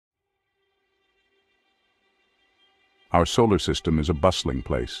Our solar system is a bustling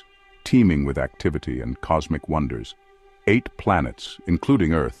place, teeming with activity and cosmic wonders. 8 planets,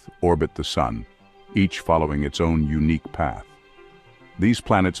 including Earth, orbit the Sun, each following its own unique path. These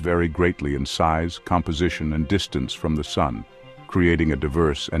planets vary greatly in size, composition, and distance from the Sun, creating a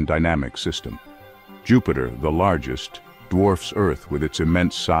diverse and dynamic system. Jupiter, the largest, dwarfs Earth with its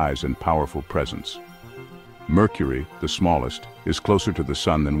immense size and powerful presence. Mercury, the smallest, is closer to the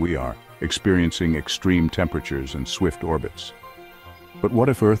Sun than we are, experiencing extreme temperatures and swift orbits. But what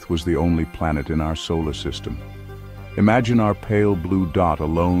if Earth was the only planet in our solar system? Imagine our pale blue dot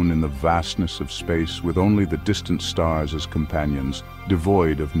alone in the vastness of space with only the distant stars as companions,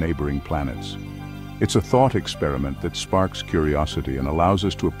 devoid of neighboring planets. It's a thought experiment that sparks curiosity and allows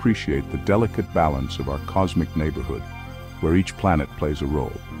us to appreciate the delicate balance of our cosmic neighborhood, where each planet plays a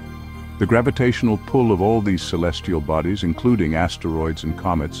role. The gravitational pull of all these celestial bodies, including asteroids and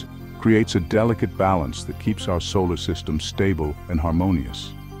comets, creates a delicate balance that keeps our solar system stable and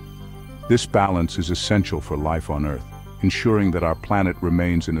harmonious. This balance is essential for life on Earth, ensuring that our planet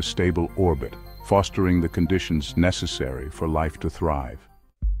remains in a stable orbit, fostering the conditions necessary for life to thrive.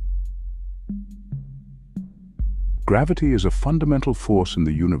 Gravity is a fundamental force in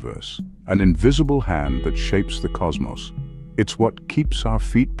the universe, an invisible hand that shapes the cosmos. It's what keeps our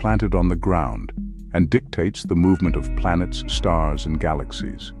feet planted on the ground and dictates the movement of planets, stars, and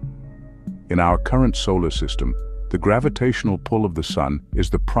galaxies. In our current solar system, the gravitational pull of the Sun is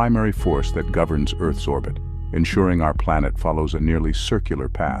the primary force that governs Earth's orbit, ensuring our planet follows a nearly circular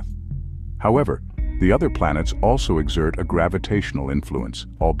path. However, the other planets also exert a gravitational influence,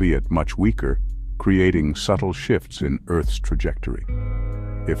 albeit much weaker, creating subtle shifts in Earth's trajectory.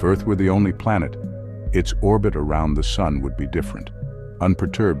 If Earth were the only planet, its orbit around the Sun would be different,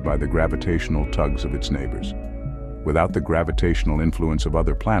 unperturbed by the gravitational tugs of its neighbors. Without the gravitational influence of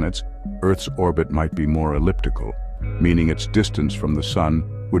other planets, Earth's orbit might be more elliptical, meaning its distance from the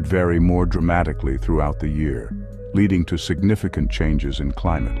Sun would vary more dramatically throughout the year, leading to significant changes in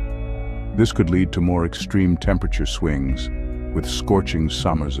climate. This could lead to more extreme temperature swings, with scorching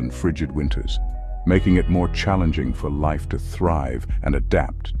summers and frigid winters, making it more challenging for life to thrive and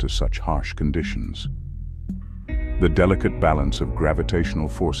adapt to such harsh conditions. The delicate balance of gravitational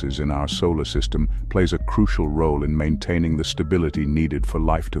forces in our solar system plays a crucial role in maintaining the stability needed for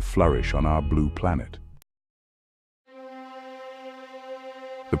life to flourish on our blue planet.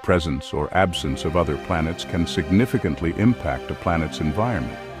 The presence or absence of other planets can significantly impact a planet's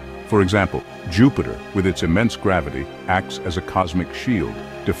environment. For example, Jupiter, with its immense gravity, acts as a cosmic shield,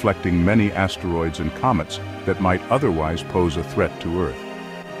 deflecting many asteroids and comets that might otherwise pose a threat to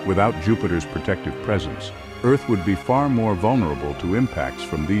Earth. Without Jupiter's protective presence, Earth would be far more vulnerable to impacts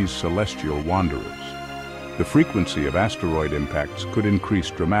from these celestial wanderers. The frequency of asteroid impacts could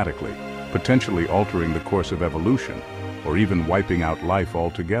increase dramatically, potentially altering the course of evolution, or even wiping out life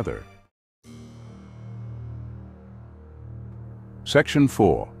altogether. Section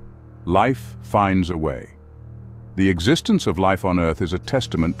 4. Life finds a way. The existence of life on Earth is a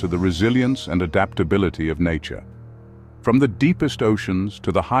testament to the resilience and adaptability of nature. From the deepest oceans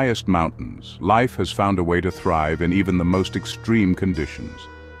to the highest mountains, life has found a way to thrive in even the most extreme conditions.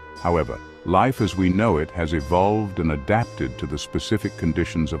 However, life as we know it has evolved and adapted to the specific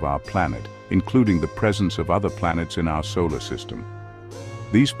conditions of our planet, including the presence of other planets in our solar system.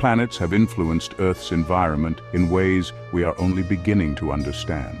 These planets have influenced Earth's environment in ways we are only beginning to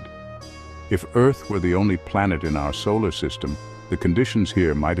understand. If Earth were the only planet in our solar system, the conditions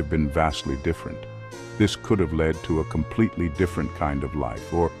here might have been vastly different. This could have led to a completely different kind of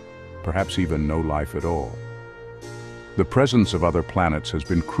life, or perhaps even no life at all. The presence of other planets has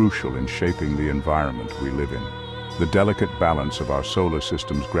been crucial in shaping the environment we live in. The delicate balance of our solar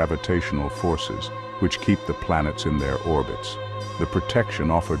system's gravitational forces, which keep the planets in their orbits, the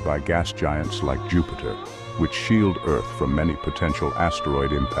protection offered by gas giants like Jupiter, which shield Earth from many potential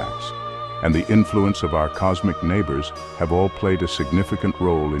asteroid impacts, and the influence of our cosmic neighbors have all played a significant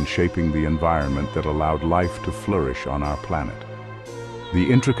role in shaping the environment that allowed life to flourish on our planet.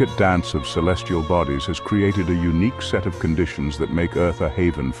 The intricate dance of celestial bodies has created a unique set of conditions that make Earth a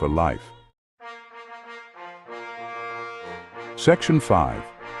haven for life. Section 5.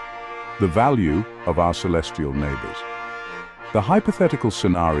 The value of our celestial neighbors. The hypothetical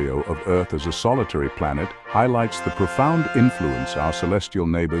scenario of Earth as a solitary planet highlights the profound influence our celestial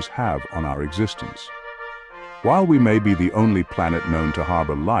neighbors have on our existence. While we may be the only planet known to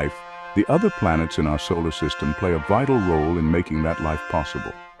harbor life, the other planets in our solar system play a vital role in making that life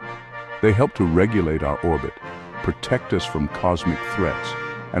possible. They help to regulate our orbit, protect us from cosmic threats,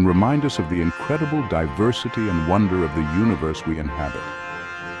 and remind us of the incredible diversity and wonder of the universe we inhabit.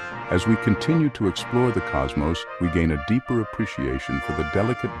 As we continue to explore the cosmos, we gain a deeper appreciation for the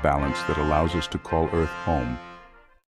delicate balance that allows us to call Earth home.